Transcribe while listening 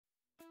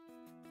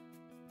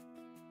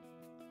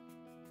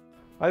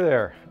Hi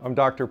there, I'm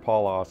Dr.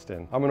 Paul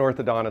Austin. I'm an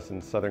orthodontist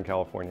in Southern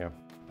California,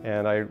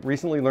 and I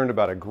recently learned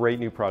about a great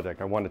new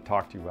project I wanted to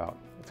talk to you about.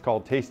 It's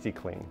called Tasty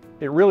Clean.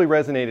 It really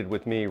resonated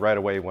with me right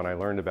away when I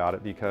learned about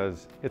it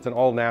because it's an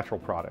all-natural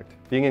product.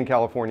 Being in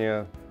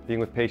California, being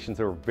with patients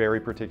that are very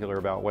particular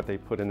about what they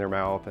put in their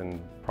mouth and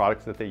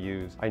products that they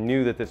use, I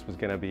knew that this was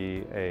going to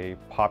be a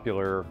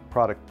popular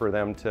product for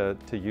them to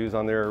use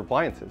on their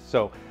appliances.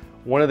 So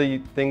one of the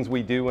things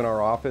we do in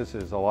our office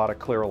is a lot of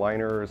clear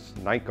aligners,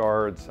 night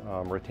guards,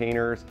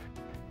 retainers,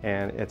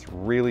 and it's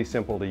really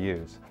simple to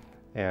use.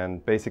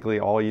 And basically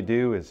all you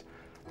do is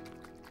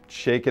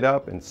shake it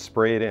up and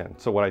spray it in.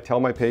 So what I tell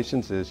my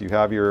patients is you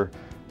have your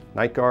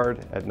night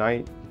guard at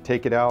night,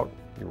 take it out,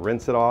 you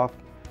rinse it off,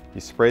 you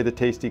spray the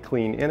Tasty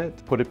Clean in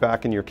it, put it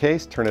back in your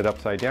case, turn it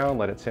upside down,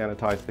 let it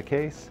sanitize the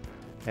case,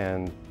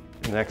 and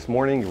the next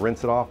morning you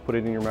rinse it off, put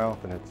it in your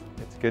mouth, and it's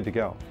good to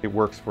go. It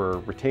works for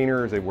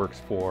retainers, it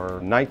works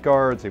for night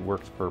guards, it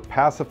works for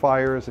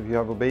pacifiers if you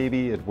have a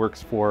baby, it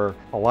works for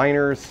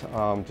aligners,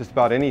 just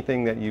about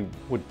anything that you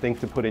would think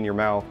to put in your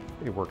mouth,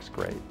 it works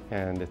great.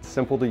 And it's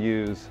simple to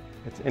use,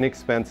 it's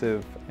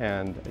inexpensive,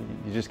 and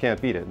you just can't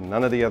beat it.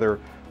 None of the other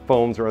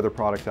foams or other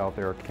products out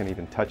there can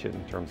even touch it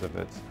in terms of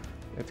its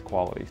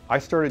quality. I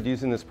started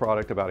using this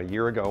product about a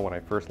year ago when I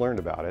first learned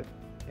about it.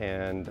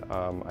 And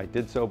I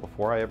did so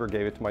before I ever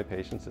gave it to my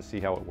patients to see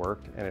how it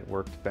worked, and it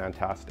worked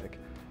fantastic.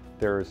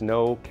 There is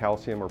no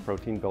calcium or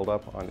protein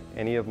buildup on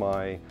any of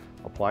my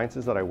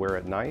appliances that I wear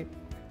at night.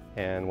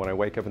 And when I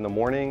wake up in the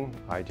morning,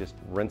 I just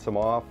rinse them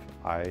off.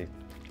 I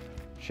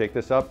shake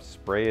this up,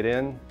 spray it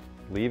in,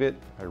 leave it,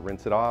 I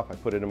rinse it off, I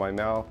put it in my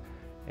mouth,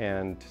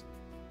 and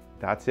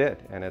that's it.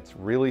 And it's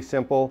really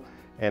simple,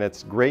 and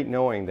it's great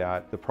knowing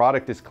that the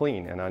product is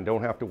clean and I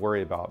don't have to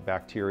worry about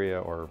bacteria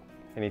or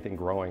anything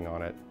growing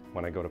on it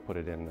when I go to put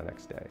it in the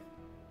next day.